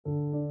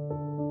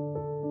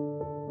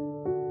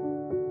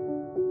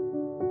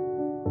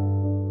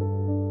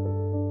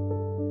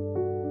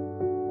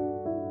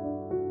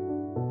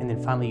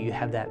finally you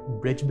have that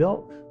bridge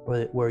built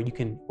where you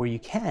can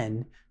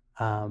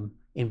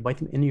invite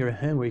them into your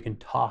home where you can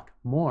talk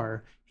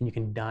more and you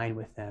can dine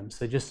with them.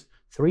 So just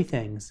 3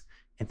 things,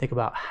 and think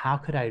about how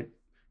could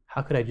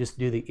I just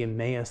do the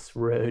Emmaus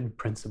Road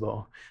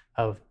principle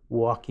of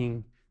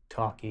walking,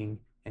 talking,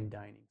 and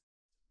dining.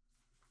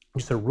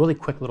 Just a really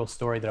quick little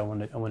story that I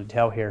want to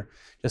tell here,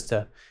 just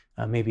to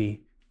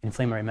maybe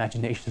inflame our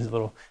imaginations a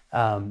little.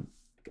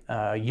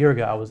 A year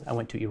ago, I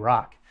went to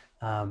Iraq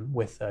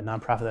with a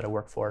nonprofit that I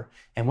work for,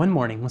 and one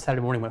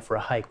Saturday morning, went for a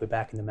hike way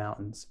back in the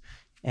mountains,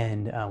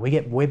 and we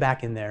get way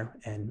back in there,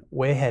 and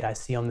way ahead, I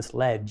see on this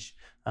ledge,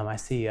 I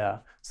see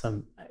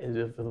some.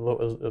 It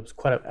was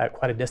at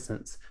quite a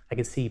distance. I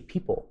could see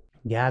people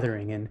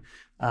gathering, and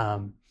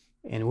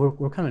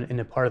we're kind of in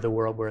a part of the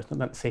world where it's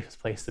not the safest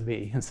place to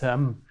be, and so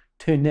I'm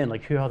tuned in,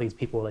 like, who are all these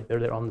people? Like,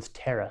 they're on this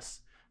terrace,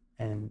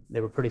 and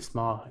they were pretty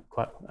small,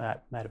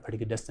 at a pretty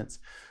good distance.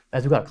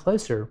 As we got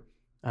closer,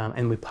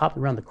 and we popped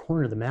around the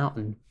corner of the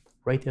mountain,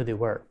 right there they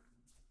were.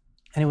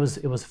 And it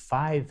was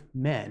 5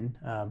 men,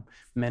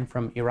 men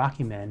from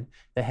Iraqi men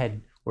that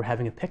were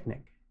having a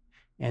picnic,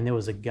 and there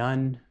was a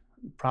gun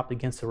propped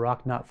against a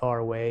rock not far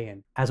away.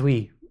 And as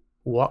we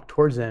walked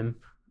towards them,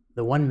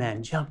 the one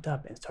man jumped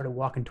up and started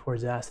walking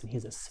towards us, and he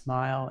has a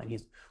smile, and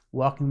he's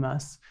welcoming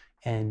us.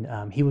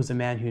 And he was a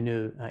man who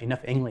knew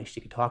enough English, he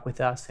could talk with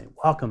us and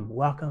welcome,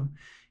 welcome.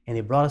 And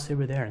they brought us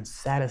over there and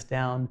sat us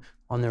down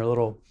on their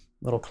little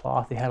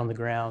cloth they had on the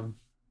ground.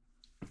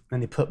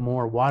 And they put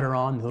more water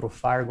on, the little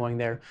fire going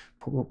there,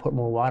 put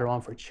more water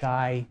on for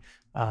chai.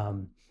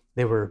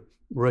 They were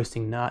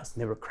roasting nuts,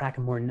 and they were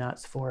cracking more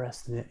nuts for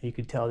us. And you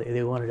could tell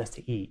they wanted us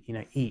to eat.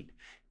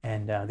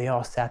 And they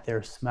all sat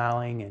there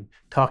smiling and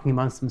talking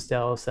amongst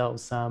themselves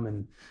some.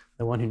 And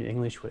the one who knew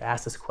English would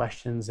ask us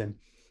questions. And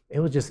it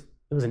was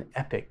an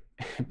epic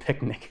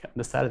picnic on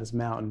the side of this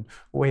mountain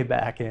way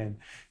back in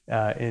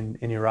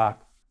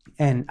Iraq.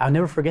 And I'll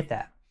never forget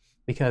that,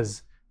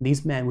 because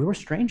these men, we were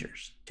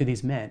strangers to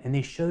these men, and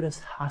they showed us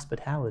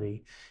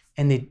hospitality,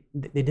 and they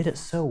did it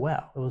so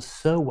well. It was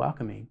so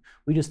welcoming.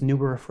 We just knew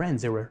we were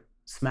friends. They were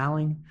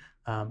smiling.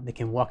 They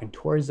came walking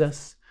towards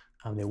us.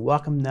 They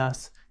welcomed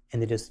us,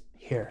 and they just,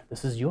 here,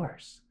 this is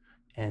yours.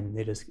 And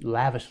they just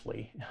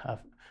lavishly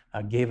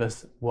gave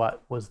us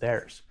what was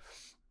theirs.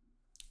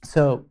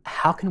 So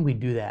how can we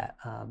do that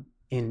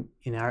in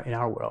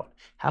our world?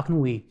 How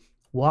can we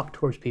walk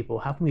towards people?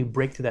 How can we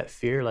break through that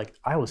fear? Like,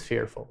 I was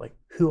fearful. Like,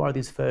 who are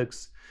these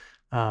folks?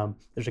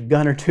 There's a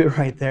gun or two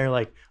right there.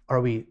 Like,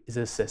 is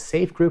this a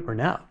safe group or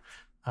no?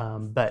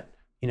 But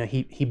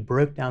he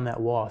broke down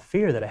that wall of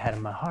fear that I had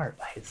in my heart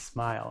by his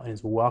smile and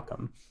his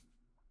welcome.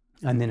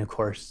 And then, of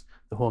course,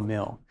 the whole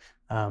meal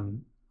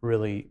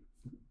really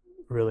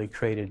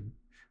created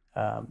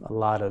a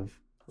lot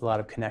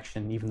of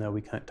connection, even though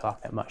we couldn't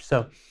talk that much.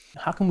 So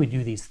how can we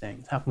do these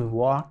things? How can we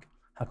walk?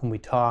 How can we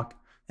talk?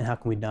 And how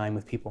can we dine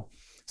with people?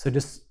 So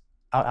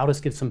I'll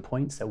just give some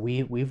points that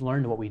we've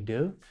learned what we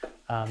do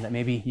that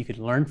maybe you could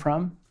learn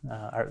from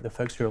the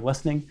folks who are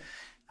listening.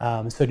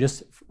 So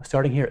just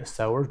starting here at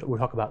Sowers, we'll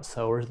talk about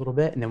Sowers a little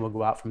bit, and then we'll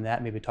go out from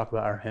that, maybe talk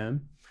about our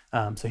home.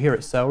 So here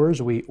at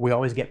Sowers, we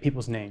always get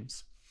people's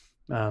names.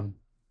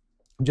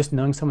 Just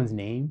knowing someone's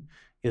name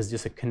is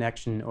just a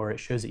connection, or it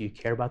shows that you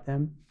care about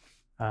them.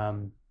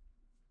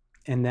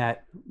 And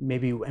that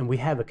and we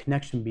have a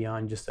connection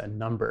beyond just a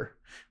number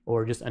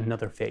or just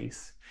another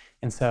face.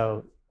 And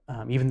so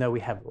even though we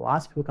have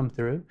lots of people come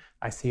through,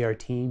 I see our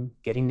team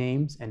getting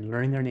names and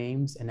learning their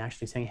names and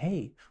actually saying,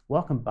 hey,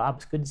 welcome, Bob,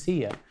 it's good to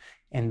see you.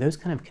 And those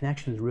kind of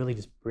connections really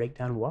just break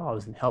down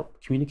walls and help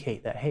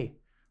communicate that, hey,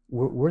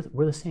 we're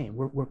the same.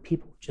 We're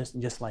people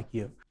just like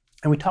you.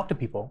 And we talk to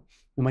people.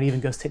 We might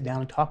even go sit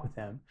down and talk with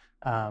them.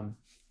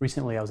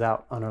 Recently, I was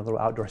out on a little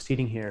outdoor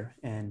seating here,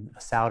 and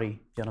a Saudi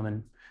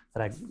gentleman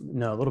that I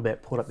know a little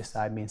bit pulled up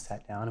beside me and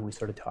sat down, and we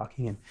started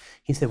talking. And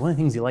he said one of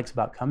the things he likes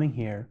about coming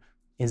here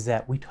is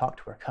that we talk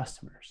to our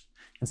customers.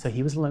 And so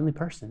he was a lonely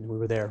person. We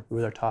were there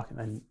talking,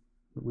 and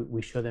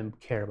we show them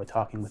care by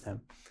talking with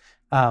them.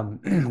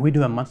 We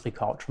do a monthly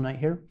cultural night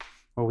here,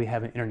 where we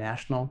have an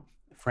international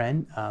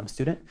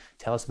student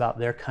tell us about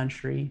their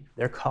country,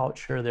 their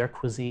culture, their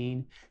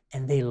cuisine,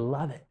 and they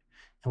love it.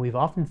 And we've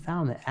often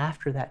found that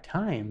after that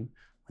time,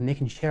 when they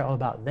can share all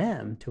about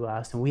them to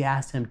us, and we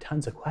ask them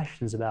tons of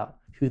questions about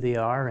who they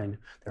are and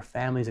their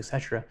families,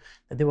 etc.,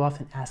 that they will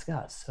often ask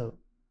us, so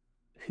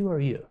who are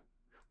you?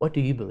 What do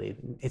you believe?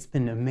 And it's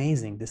been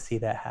amazing to see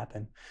that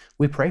happen.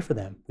 We pray for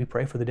them. We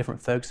pray for the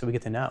different folks that we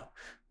get to know.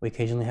 We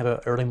occasionally have an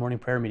early morning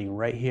prayer meeting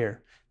right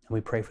here, and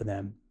we pray for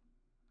them.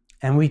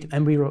 And we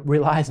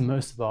realize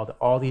most of all that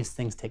all these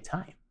things take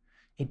time.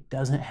 It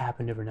doesn't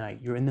happen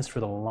overnight. You're in this for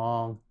the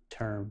long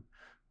term.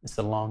 It's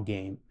a long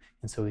game.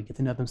 And so we get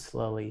to know them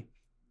slowly,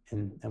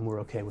 and we're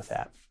okay with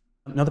that.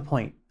 Another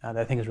point that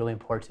I think is really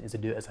important is to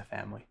do it as a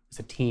family. It's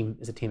a team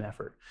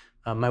effort.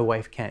 My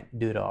wife can't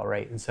do it all,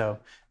 right? And so,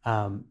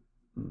 and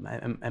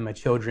my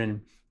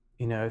children,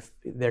 if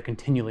they're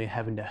continually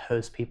having to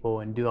host people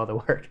and do all the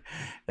work,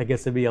 that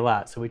gets to be a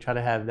lot. So we try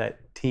to have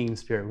that team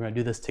spirit. We're going to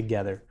do this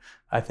together.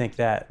 I think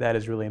that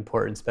is really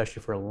important,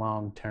 especially for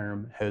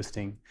long-term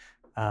hosting.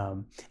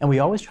 And we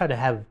always try to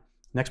have,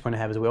 next point I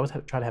have is we always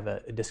try to have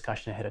a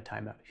discussion ahead of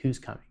time about who's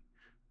coming.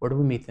 Where do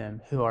we meet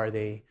them? Who are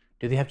they?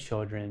 Do they have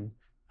children?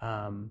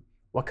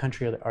 What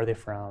country are they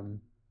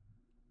from?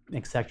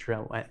 Et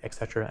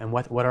cetera, and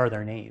what are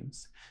their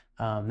names?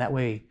 That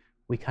way,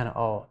 we kind of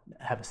all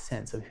have a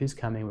sense of who's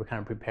coming. We're kind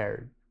of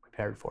prepared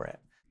for it.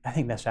 I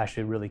think that's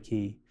actually really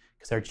key,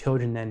 because our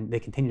children then, they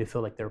continue to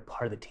feel like they're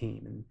part of the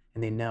team,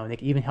 and they know, and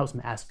it even helps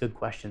them ask good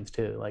questions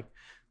too, like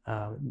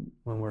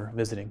when we're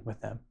visiting with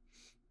them.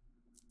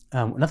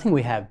 Another thing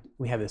we have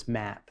this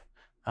map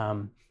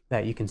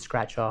that you can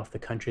scratch off the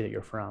country that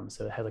you're from.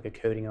 So it has like a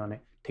coding on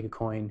it. Take a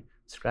coin,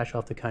 scratch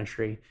off the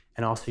country,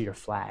 and also your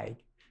flag.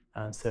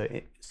 So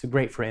it's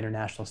great for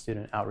international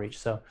student outreach.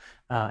 So,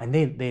 and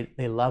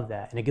they love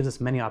that, and it gives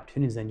us many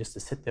opportunities then just to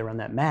sit there on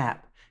that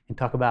map and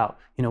talk about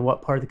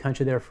what part of the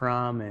country they're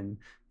from, and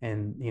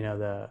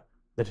the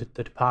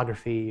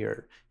topography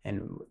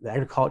and the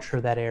agriculture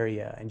of that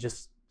area, and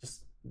just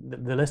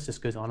the list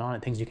just goes on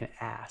and things you can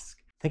ask.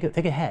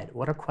 Think ahead.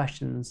 What are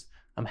questions?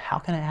 How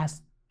can I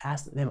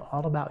ask them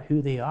all about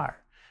who they are?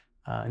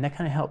 And that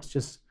kind of helps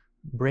just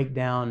break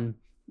down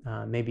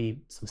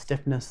maybe some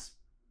stiffness.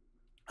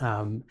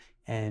 And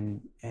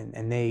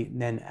they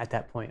then at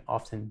that point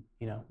often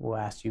will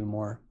ask you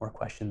more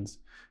questions.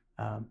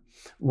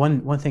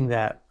 One thing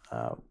that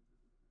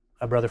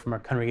a brother from our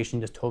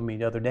congregation just told me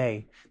the other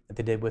day that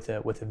they did with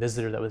a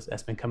visitor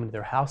that's been coming to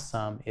their house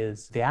some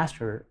is they asked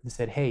her, they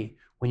said, hey,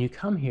 when you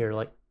come here,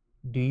 like,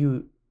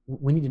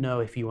 we need to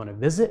know if you want to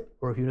visit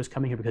or if you're just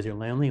coming here because you're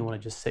lonely and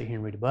want to just sit here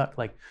and read a book.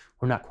 Like,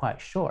 we're not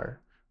quite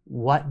sure.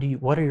 What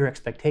are your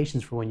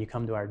expectations for when you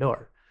come to our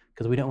door?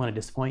 Because we don't want to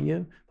disappoint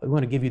you, but we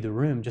want to give you the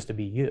room just to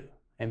be you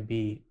and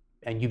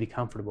you be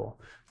comfortable.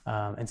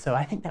 And so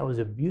I think that was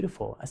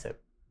that's a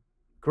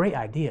great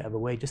idea of a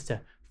way just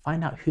to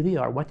find out who they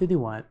are, what do they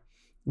want,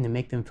 and to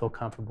make them feel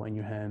comfortable in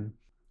your home.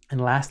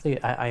 And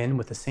lastly, I end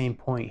with the same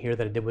point here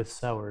that I did with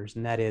sowers,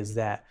 and that is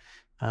that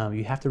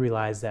you have to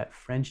realize that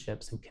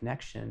friendships and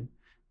connection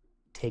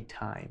take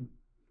time,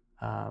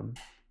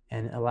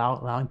 and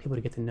allowing people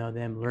to get to know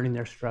them, learning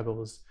their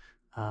struggles,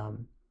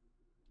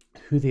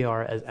 who they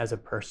are as a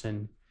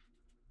person,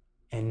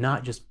 and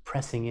not just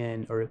pressing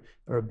in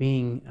or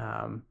being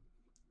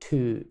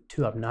too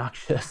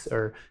obnoxious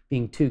or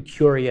being too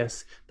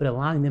curious, but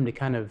allowing them to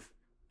kind of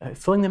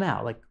filling them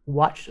out. Like,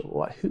 watch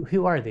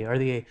who are they? Are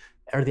they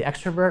the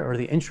extrovert or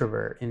the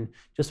introvert? And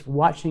just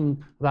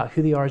watching about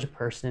who they are as a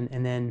person,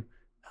 and then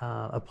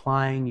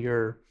applying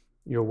your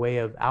way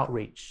of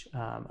outreach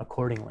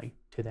accordingly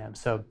to them.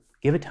 So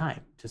give it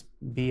time. Just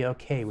be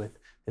okay with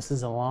this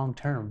is a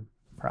long-term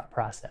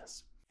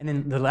process. And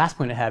then the last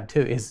point I have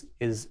too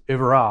is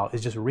overall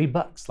is just read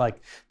books.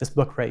 Like this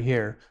book right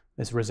here,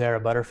 this Rosaria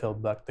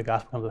Butterfield book, The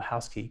Gospel Comes with a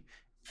House Key.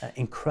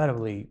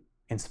 Incredibly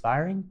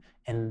inspiring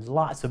and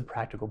lots of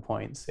practical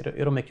points.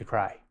 It'll make you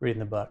cry reading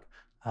the book.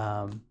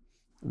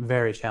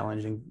 Very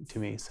challenging to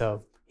me.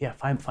 So yeah,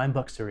 find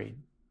books to read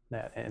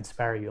that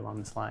inspire you along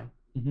this line.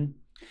 Mm-hmm.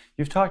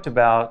 You've talked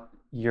about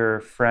your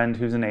friend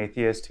who's an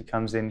atheist who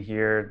comes in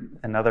here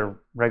and other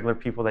regular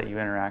people that you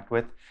interact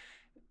with.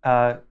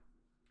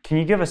 Can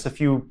you give us a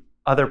few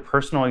other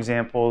personal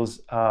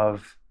examples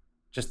of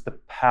just the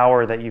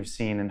power that you've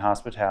seen in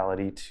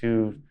hospitality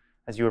to,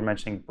 as you were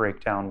mentioning, break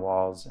down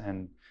walls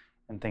and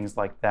things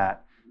like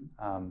that?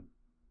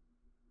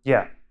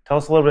 Yeah, tell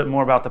us a little bit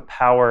more about the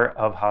power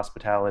of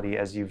hospitality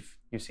as you've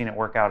seen it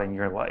work out in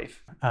your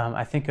life.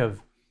 I think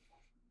of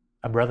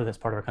a brother that's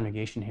part of our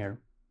congregation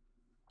here,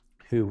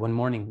 who one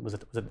morning was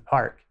at the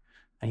park,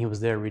 and he was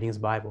there reading his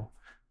Bible.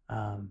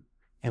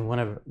 And one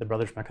of the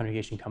brothers from our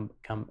congregation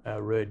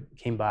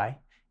came by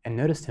and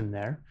noticed him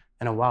there.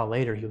 And a while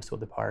later, he was still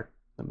at the park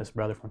with this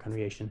brother from our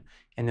congregation,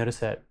 and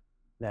noticed that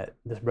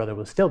this brother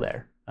was still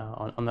there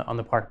on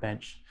the park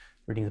bench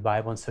reading his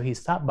Bible. And so he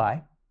stopped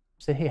by,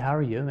 said, "Hey, how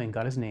are you?" and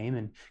got his name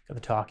and got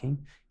to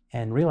talking,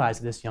 and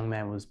realized that this young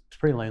man was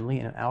pretty lonely,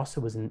 and also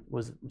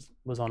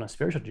was on a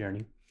spiritual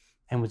journey,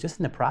 and was just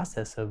in the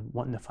process of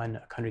wanting to find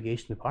a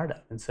congregation to be part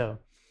of. And so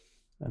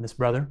this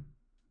brother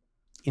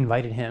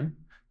invited him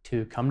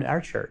to come to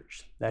our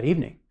church that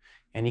evening,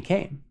 and he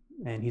came,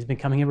 and he's been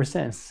coming ever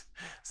since.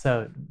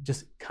 So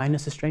just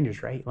kindness to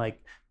strangers, right?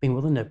 Like being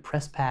willing to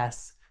press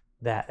past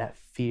that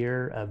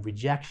fear of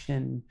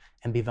rejection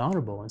and be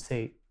vulnerable and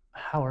say,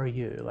 "How are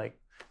you?" Like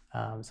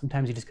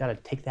sometimes you just got to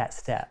take that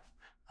step.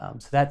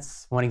 So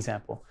that's one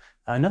example.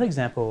 Another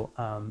example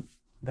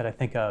that I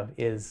think of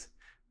is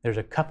there's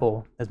a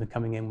couple that's been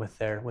coming in with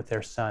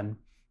their son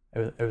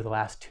over the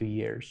last 2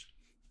 years,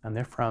 and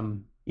they're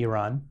from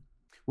Iran.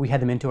 We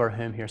had them into our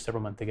home here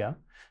several months ago,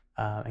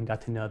 and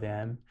got to know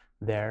them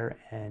there,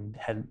 and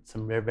had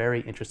some very,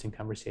 very interesting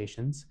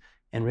conversations,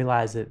 and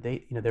realized that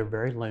they're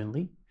very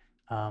lonely,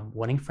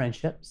 wanting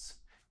friendships,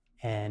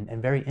 and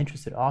very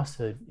interested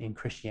also in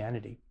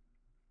Christianity.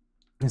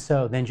 And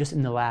so then just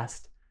in the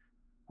last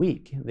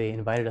week, they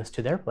invited us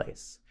to their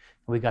place.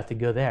 We got to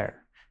go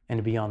there and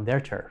to be on their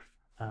turf.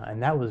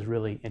 And that was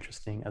really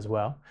interesting as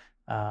well.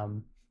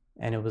 And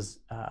it was,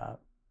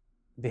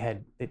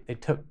 they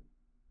took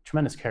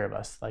tremendous care of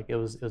us. Like it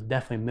was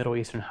definitely Middle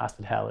Eastern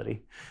hospitality.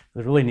 It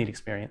was a really neat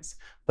experience.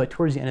 But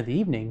towards the end of the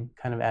evening,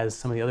 kind of as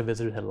some of the other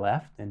visitors had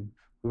left and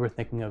we were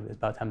thinking of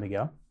it's about time to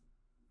go,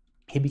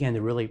 he began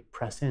to really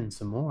press in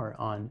some more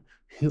on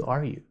who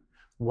are you?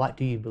 What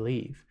do you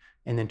believe?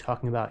 And then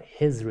talking about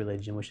his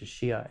religion, which is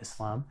Shia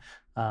Islam.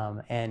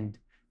 And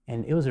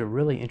it was a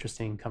really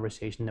interesting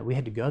conversation that we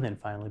had to go then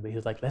finally, but he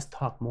was like, let's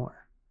talk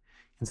more.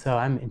 And so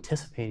I'm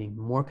anticipating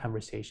more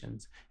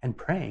conversations and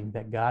praying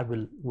that God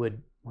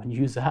would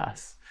use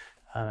us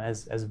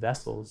as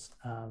vessels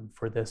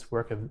for this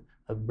work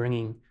of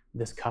bringing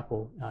this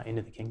couple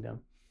into the kingdom.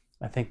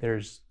 I think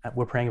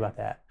we're praying about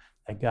that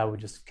God would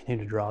just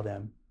continue to draw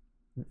them.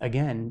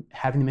 Again,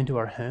 having them into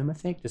our home, I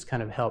think, just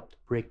kind of helped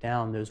break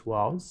down those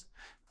walls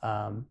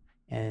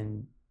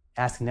and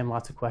asking them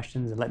lots of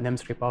questions and letting them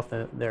scrape off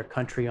their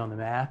country on the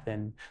map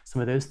and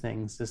some of those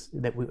things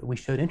that we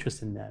showed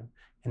interest in them.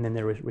 And then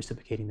they were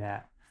reciprocating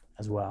that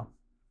as well.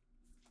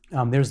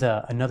 There's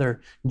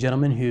another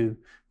gentleman who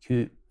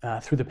through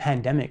the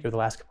pandemic over the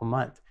last couple of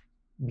months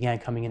began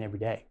coming in every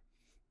day.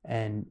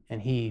 And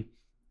he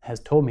has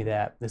told me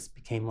that this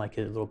became like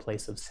a little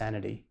place of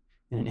sanity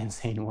in an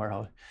insane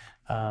world.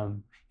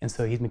 And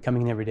so he's been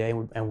coming in every day,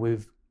 and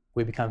we've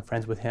become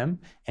friends with him.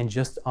 And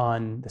just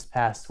on this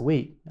past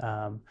week,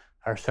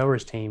 our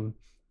sowers team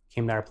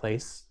came to our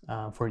place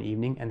for an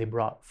evening, and they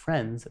brought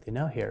friends that they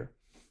know here.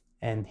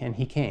 And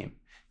he came.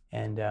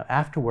 And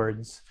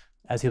afterwards,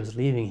 as he was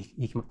leaving,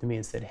 he came up to me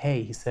and said,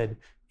 hey, he said,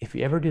 if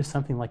you ever do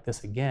something like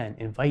this again,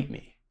 invite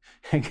me.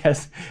 I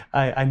guess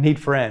I need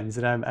friends,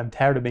 and I'm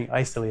tired of being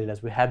isolated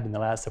as we have been the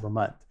last several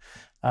months.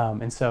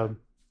 And so,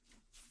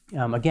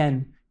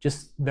 again,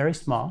 just very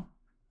small,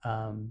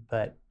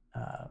 but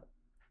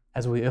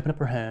as we open up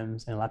our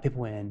homes and allow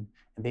people in,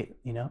 and they,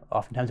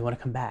 oftentimes they want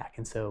to come back.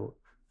 And so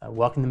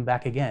welcoming them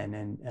back again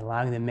and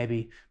allowing them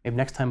maybe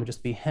next time will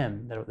just be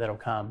him that'll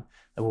come,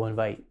 that we'll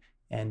invite.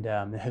 And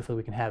hopefully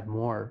we can have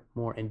more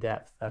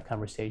in-depth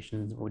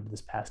conversations than we did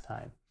this past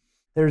time.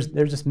 There's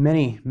just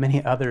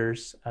many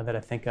others that I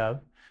think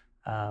of,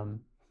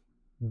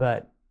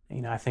 but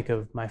I think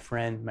of my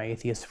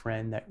atheist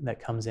friend that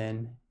comes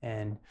in,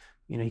 and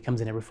he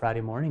comes in every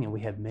Friday morning, and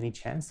we have many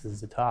chances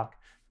to talk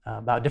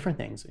about different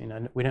things.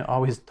 We don't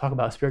always talk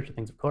about spiritual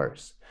things, of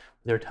course.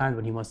 There are times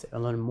when he wants to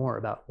learn more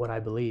about what I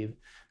believe.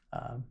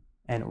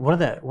 And one of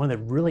the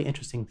really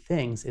interesting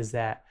things is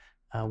that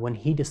when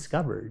he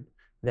discovered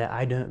that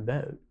I don't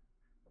vote,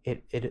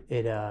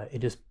 it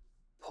just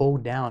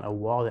pulled down a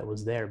wall that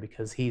was there,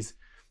 because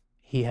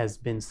he has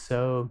been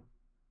so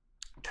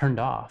turned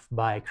off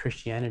by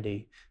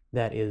Christianity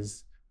that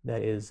does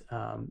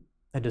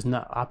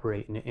not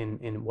operate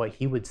in what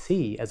he would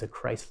see as a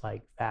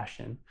Christ-like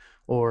fashion,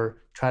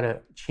 or try to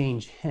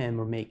change him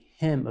or make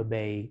him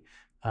obey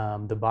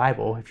the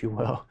Bible, if you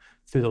will,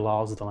 through the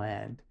laws of the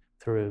land,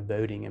 through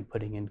voting and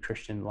putting in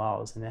Christian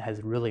laws. And that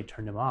has really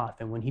turned him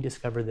off. And when he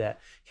discovered that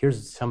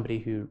here's somebody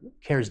who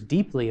cares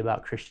deeply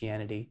about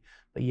Christianity,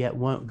 but yet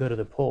won't go to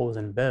the polls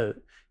and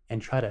vote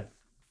and try to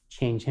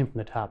change him from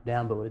the top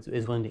down, but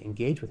is willing to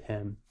engage with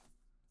him,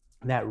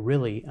 that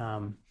really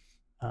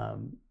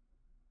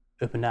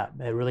opened up.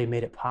 It really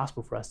made it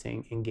possible for us to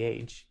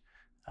engage,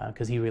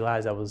 because he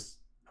realized I'm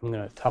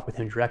going to talk with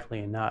him directly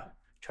and not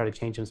try to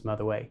change him some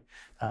other way.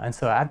 And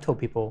so I've told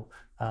people,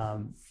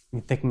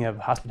 thinking of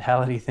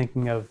hospitality,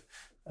 thinking of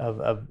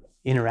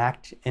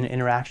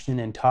interaction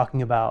and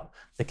talking about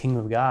the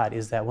kingdom of God,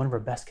 is that one of our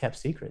best kept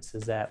secrets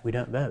is that we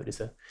don't vote. It's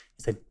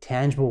a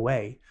tangible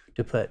way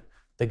to put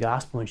the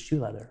gospel in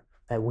shoe leather,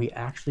 that we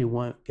actually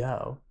won't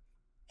go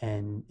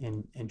and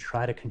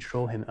try to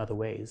control him in other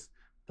ways.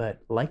 But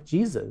like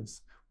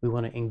Jesus, we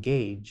want to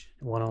engage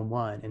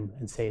one-on-one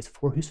and say it's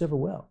for whosoever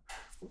will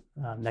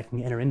that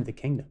can enter into the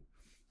kingdom.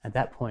 At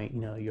that point,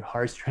 your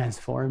heart's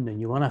transformed and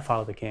you want to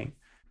follow the King.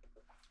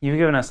 You've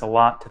given us a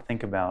lot to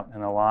think about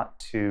and a lot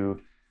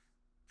to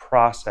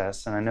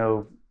process. And I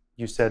know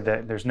you said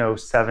that there's no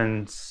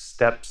 7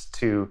 steps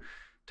to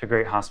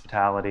great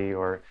hospitality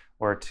or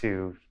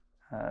to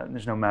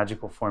there's no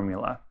magical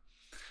formula.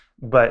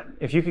 But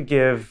if you could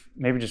give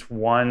maybe just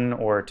 1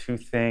 or 2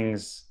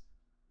 things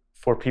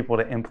for people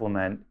to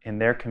implement in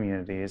their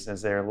communities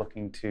as they're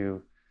looking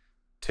to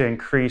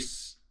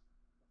increase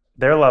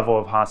their level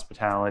of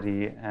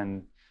hospitality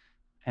and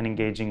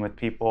engaging with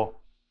people,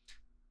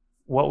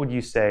 what would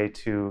you say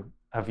to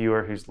a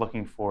viewer who's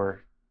looking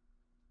for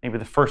maybe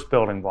the first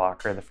building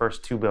block or the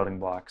first 2 building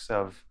blocks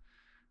of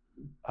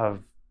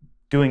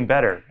doing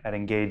better at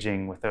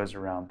engaging with those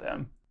around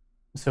them?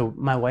 So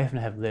my wife and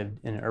I have lived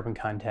in an urban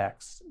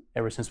context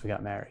ever since we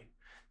got married.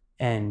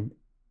 And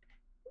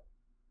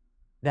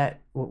the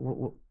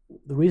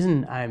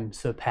reason I'm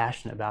so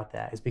passionate about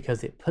that is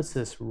because it puts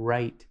us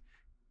right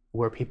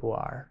where people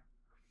are.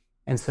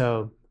 And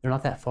so they're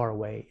not that far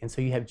away. And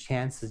so you have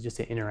chances just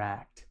to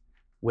interact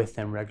with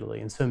them regularly.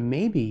 And so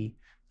maybe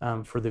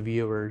for the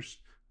viewers,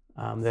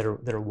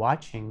 that are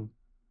watching,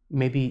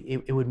 maybe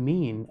it would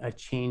mean a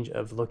change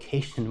of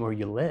location where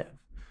you live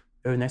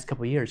over the next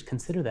couple of years.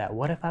 Consider that.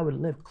 What if I would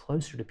live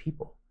closer to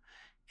people?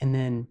 And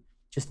then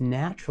just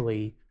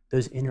naturally,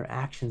 those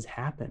interactions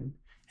happen.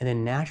 And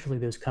then naturally,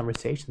 those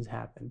conversations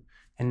happen.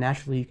 And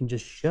naturally, you can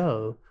just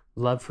show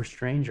love for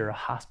stranger, a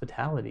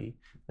hospitality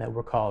that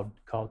we're called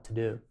to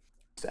do.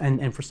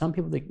 And for some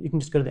people, you can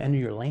just go to the end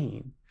of your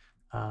lane.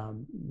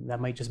 That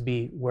might just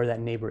be where that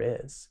neighbor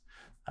is.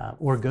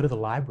 Or go to the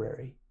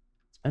library.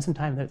 Spend some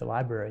time there at the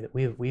library. That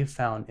we've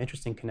found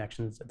interesting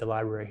connections at the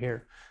library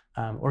here.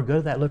 Or go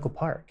to that local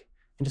park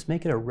and just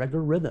make it a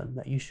regular rhythm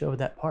that you show at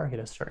that park at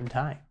a certain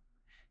time.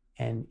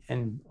 And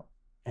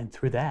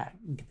through that,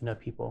 you get to know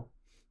people.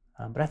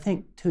 But I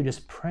think too,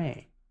 just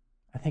praying.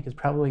 I think it's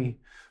probably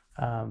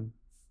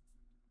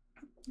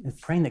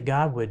praying that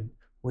God would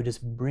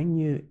just bring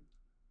you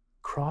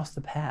across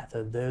the path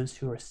of those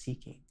who are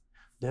seeking,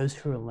 those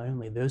who are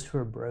lonely, those who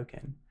are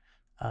broken.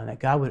 That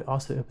God would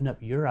also open up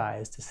your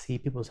eyes to see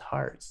people's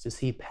hearts, to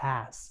see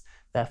past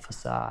that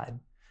facade,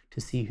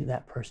 to see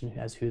that person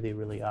as who they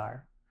really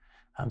are.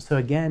 So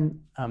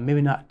again,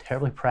 maybe not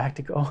terribly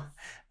practical,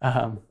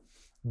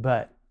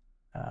 but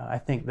I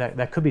think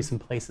that could be some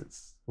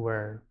places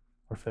where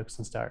folks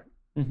can start.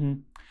 Mm-hmm.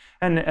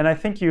 And I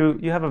think you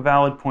have a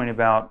valid point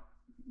about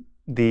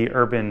the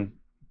urban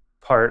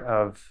part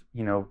of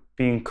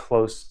being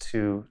close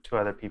to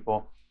other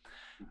people.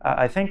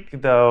 I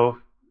think though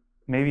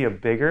maybe a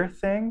bigger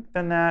thing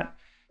than that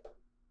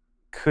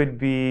could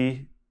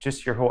be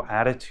just your whole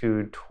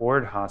attitude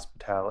toward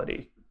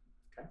hospitality.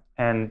 Okay.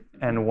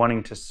 and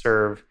wanting to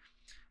serve.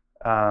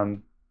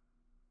 Let's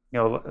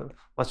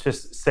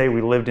just say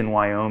we lived in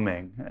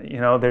Wyoming.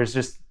 There's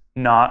just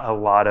not a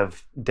lot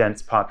of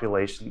dense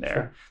population there.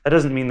 Sure. That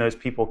doesn't mean those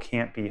people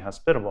can't be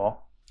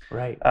hospitable.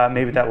 Right.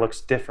 Maybe that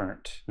looks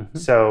different. Mm-hmm.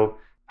 So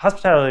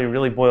hospitality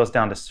really boils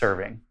down to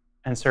serving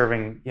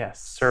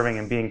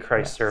and being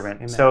Christ's servant.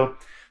 Amen.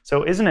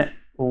 So isn't it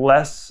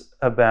less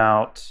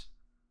about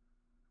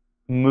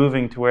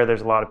moving to where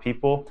there's a lot of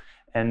people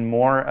and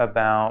more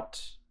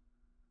about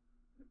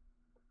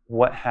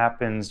what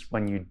happens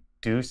when you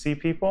do see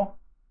people?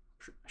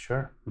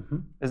 Sure. Mm-hmm.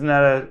 Isn't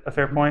that a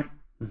fair point?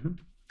 Mm-hmm.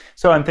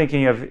 So I'm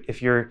thinking of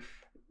if you're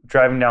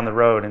driving down the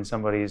road and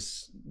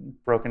somebody's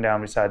broken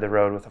down beside the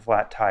road with a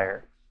flat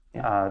tire.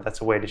 Yeah.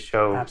 That's a way to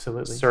show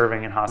Absolutely.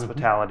 Serving and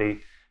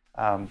hospitality.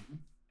 Mm-hmm.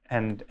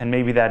 And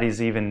maybe that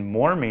is even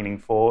more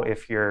meaningful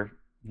if you're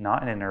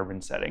not in an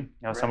urban setting.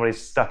 Right. Somebody's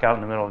stuck out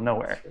in the middle of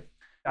nowhere. Sure.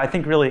 I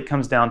think really it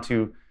comes down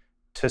to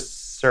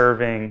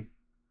serving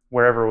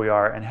wherever we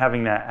are and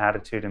having that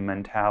attitude and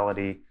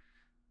mentality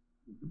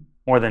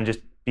more than just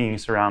being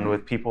surrounded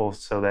with people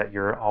so that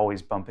you're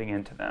always bumping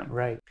into them.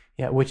 Right.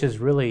 Yeah, which is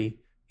really,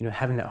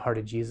 having that heart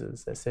of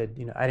Jesus that said,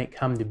 I didn't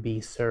come to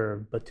be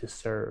served, but to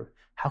serve.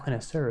 How can I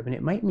serve? And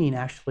it might mean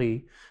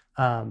actually,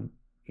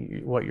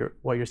 what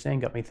you're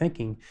saying got me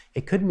thinking.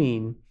 It could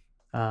mean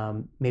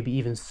maybe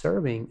even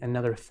serving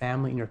another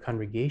family in your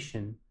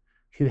congregation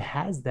who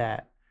has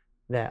that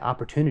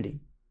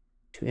opportunity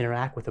to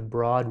interact with a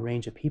broad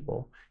range of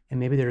people, and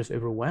maybe they're just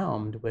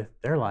overwhelmed with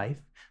their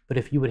life. But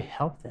if you would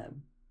help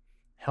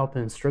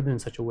and serve them in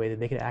such a way that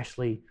they could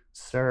actually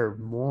serve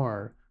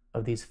more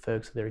of these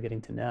folks that they're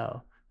getting to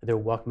know, that they're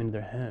welcoming into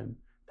their home,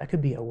 that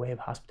could be a way of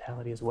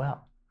hospitality as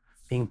well.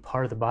 Being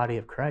part of the body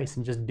of Christ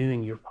and just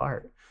doing your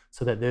part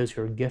so that those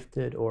who are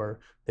gifted or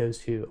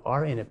those who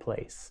are in a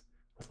place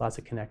with lots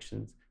of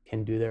connections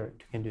can do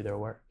their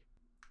work.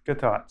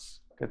 Good thoughts.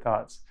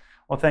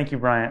 Well, thank you,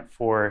 Bryant,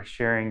 for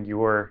sharing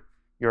your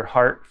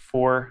heart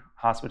for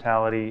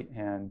hospitality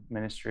and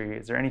ministry.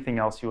 Is there anything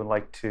else you would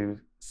like to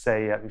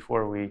say yet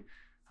before we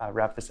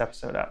wrap this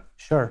episode up?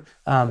 Sure.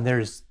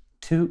 There's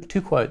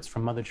two quotes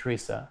from Mother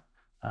Teresa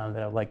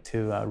that I'd like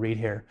to read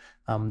here.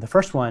 The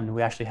first one,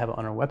 we actually have it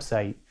on our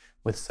website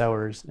with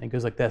sewers, and it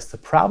goes like this: the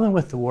problem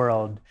with the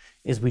world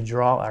is we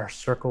draw our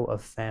circle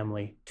of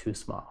family too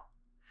small.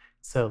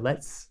 So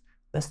let's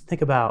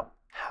think about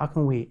how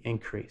can we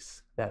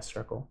increase that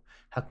circle?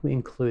 How can we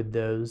include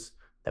those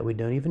that we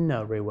don't even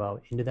know very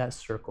well into that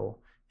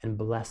circle and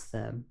bless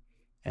them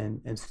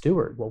and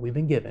steward what we've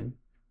been given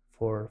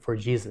for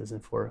Jesus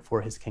and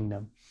for his kingdom.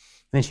 And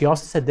then she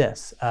also said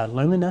this: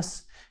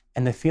 loneliness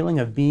and the feeling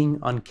of being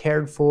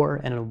uncared for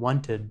and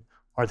unwanted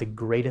are the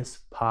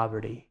greatest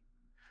poverty.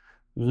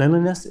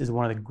 Loneliness is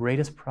one of the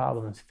greatest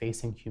problems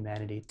facing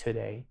humanity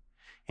today.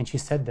 And she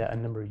said that a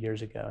number of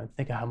years ago. And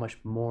think of how much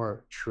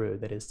more true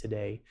that is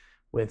today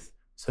with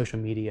social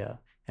media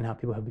and how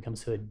people have become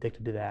so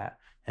addicted to that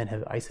and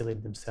have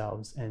isolated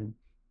themselves. And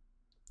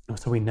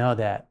so we know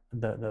that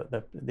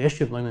the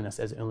issue of loneliness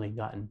has only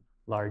gotten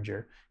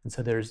larger. And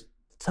so there's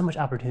so much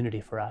opportunity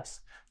for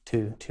us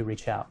to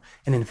reach out.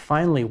 And then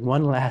finally,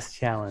 one last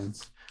challenge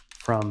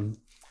from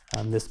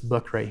this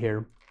book right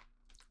here.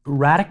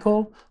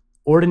 Radical,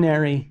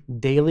 ordinary,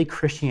 daily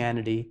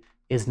Christianity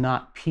is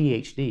not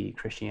PhD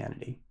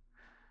Christianity.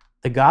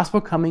 The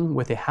gospel coming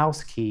with a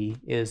house key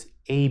is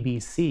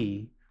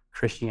ABC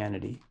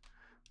Christianity.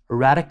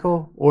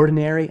 Radical,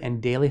 ordinary,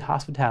 and daily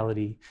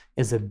hospitality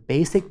is a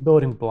basic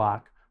building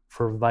block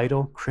for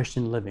vital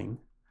Christian living.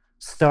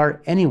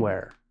 Start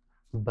anywhere,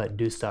 but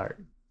do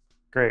start.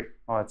 Great.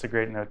 Well, that's a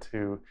great note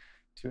to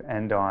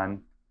end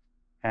on.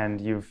 And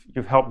you've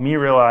helped me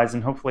realize,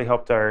 and hopefully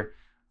helped our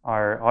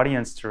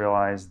audience to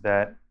realize,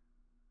 that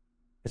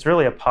it's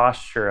really a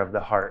posture of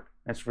the heart.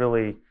 It's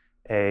really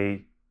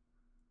a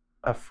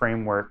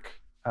framework,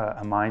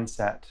 a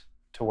mindset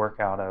to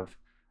work out of,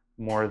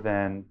 more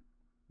than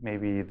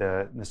maybe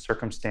the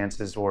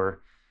circumstances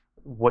or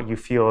what you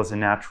feel is a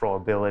natural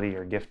ability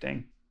or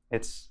gifting.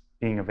 It's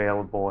being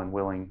available and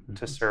willing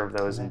to serve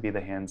those and be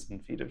the hands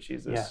and feet of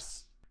Jesus.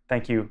 Yes.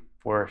 Thank you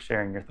for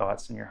sharing your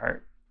thoughts and your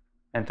heart.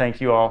 And thank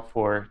you all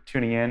for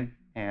tuning in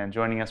and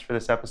joining us for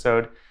this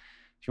episode.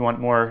 If you want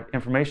more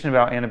information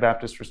about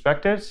Anabaptist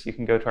Perspectives, you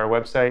can go to our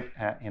website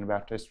at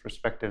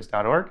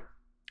anabaptistperspectives.org,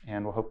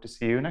 and we'll hope to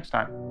see you next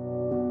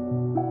time.